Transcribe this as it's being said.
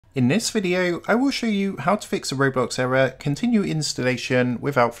In this video, I will show you how to fix a Roblox error, continue installation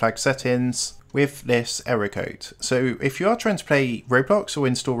without flag settings with this error code. So if you are trying to play Roblox or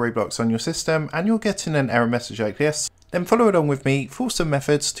install Roblox on your system and you're getting an error message like this, then follow along with me for some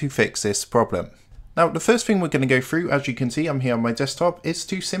methods to fix this problem. Now, the first thing we're going to go through, as you can see, I'm here on my desktop, is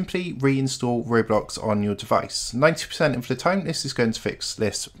to simply reinstall Roblox on your device. 90% of the time, this is going to fix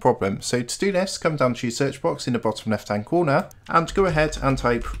this problem. So to do this, come down to your search box in the bottom left-hand corner and go ahead and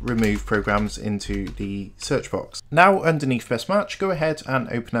type remove programs into the search box. Now, underneath best match, go ahead and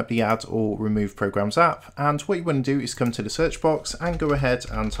open up the add or remove programs app. And what you want to do is come to the search box and go ahead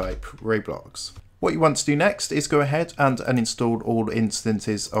and type Roblox. What you want to do next is go ahead and uninstall all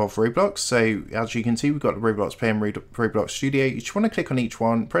instances of Roblox. So as you can see, we've got the Roblox Play and Roblox Studio. You just want to click on each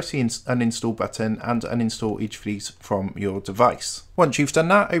one, press the uninstall button and uninstall each of these from your device. Once you've done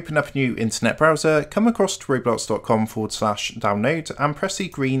that, open up a new internet browser, come across to roblox.com/download and press the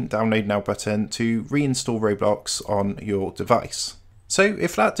green download now button to reinstall Roblox on your device. So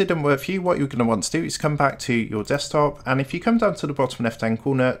if that didn't work for you, what you're going to want to do is come back to your desktop, and if you come down to the bottom left hand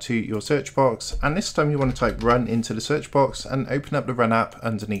corner to your search box, and this time you want to type run into the search box and open up the run app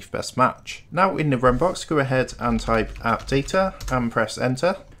underneath best match. Now in the run box, go ahead and type app data and press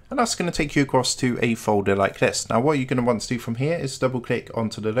enter. And that's going to take you across to a folder like this. Now what you're going to want to do from here is double click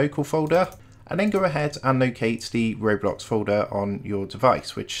onto the local folder and then go ahead and locate the Roblox folder on your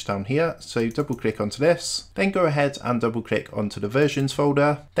device, which is down here. So double click onto this, then go ahead and double click onto the versions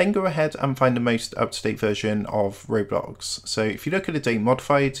folder, then go ahead and find the most up-to-date version of Roblox. So if you look at the date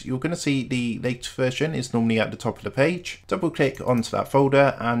modified, you're going to see the latest version is normally at the top of the page. Double click onto that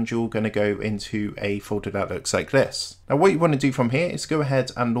folder and you're going to go into a folder that looks like this. Now what you want to do from here is go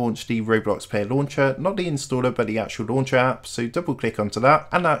ahead and launch the Roblox Player Launcher, not the installer but the actual launcher app. So double click onto that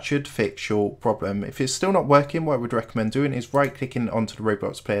and that should fix your problem. If it's still not working, what I would recommend doing is right clicking onto the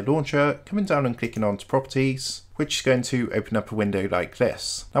Roblox Player Launcher, coming down and clicking onto properties, which is going to open up a window like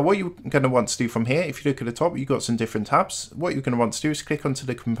this. Now what you're going to want to do from here, if you look at the top, you've got some different tabs. What you're going to want to do is click onto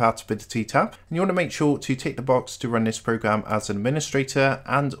the compatibility tab, and you want to make sure to tick the box to run this program as an administrator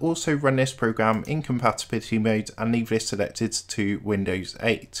and also run this program in compatibility mode and leave this selected to Windows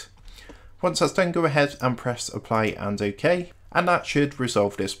 8. Once that's done, go ahead and press apply and OK. And that should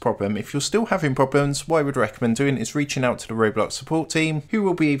resolve this problem. If you're still having problems, what I would recommend doing is reaching out to the Roblox support team, who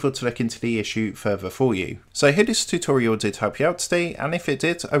will be able to look into the issue further for you. So I hope this tutorial did help you out today, and if it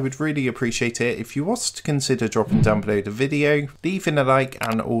did, I would really appreciate it if you was to consider dropping down below the video, leaving a like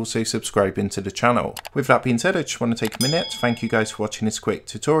and also subscribing to the channel. With that being said, I just want to take a minute to thank you guys for watching this quick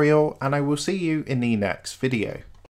tutorial, and I will see you in the next video.